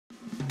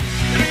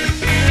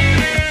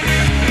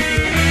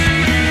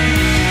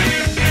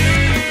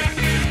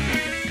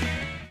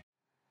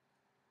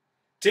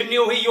Tim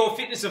Neal here, your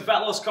fitness and fat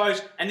loss coach,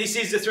 and this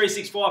is the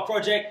 365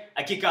 Project,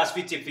 a kick-ass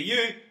fit tip for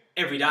you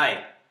every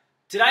day.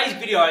 Today's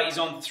video is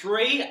on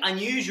 3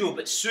 unusual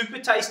but super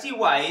tasty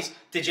ways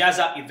to jazz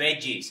up your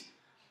veggies.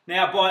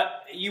 Now,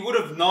 you would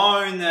have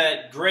known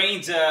that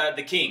greens are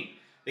the king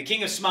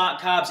of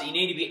smart carbs that you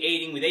need to be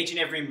eating with each and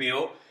every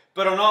meal,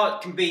 but I know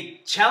it can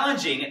be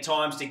challenging at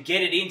times to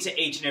get it into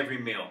each and every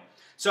meal.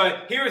 So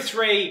here are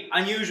 3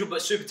 unusual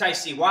but super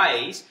tasty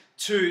ways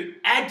to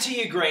add to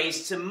your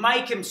greens to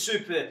make them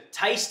super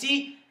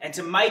tasty and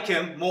to make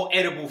them more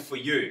edible for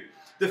you.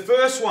 The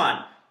first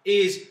one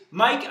is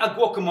make a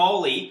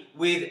guacamole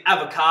with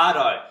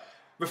avocado.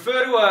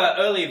 Refer to an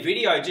earlier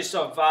video,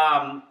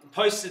 I've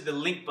posted the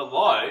link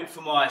below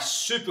for my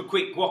super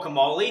quick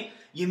guacamole.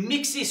 You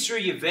mix this through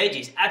your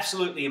veggies,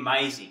 absolutely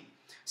amazing.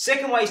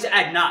 Second way is to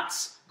add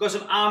nuts. Got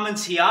some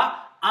almonds here.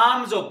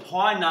 Almonds or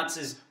pine nuts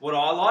is what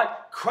I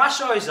like. Crush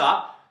those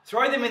up.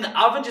 Throw them in the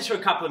oven just for a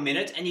couple of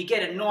minutes and you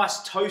get a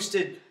nice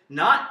toasted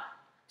nut.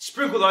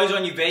 Sprinkle those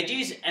on your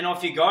veggies and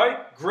off you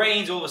go.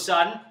 Greens all of a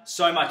sudden,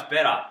 so much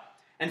better.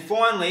 And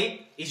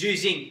finally is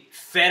using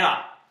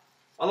feta.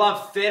 I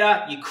love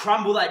feta. You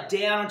crumble that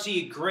down onto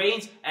your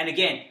greens and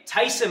again,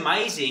 tastes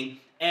amazing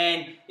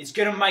and it's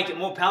going to make it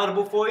more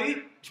palatable for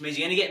you, which means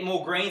you're going to get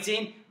more greens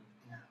in,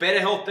 better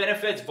health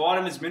benefits,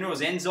 vitamins, minerals,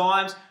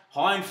 enzymes,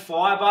 high in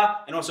fiber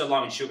and also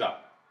low in sugar.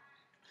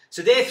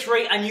 So they're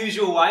 3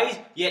 unusual ways,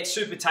 yet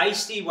super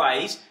tasty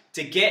ways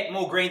to get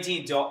more greens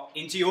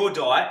into your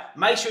diet.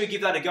 Make sure you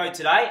give that a go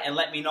today and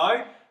let me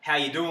know how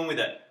you're doing with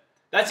it.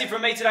 That's it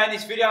from me today in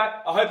this video.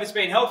 I hope it's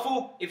been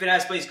helpful. If it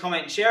has, please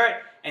comment and share it.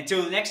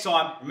 Until the next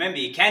time, remember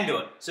you can do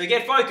it. So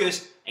get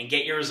focused and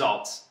get your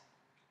results.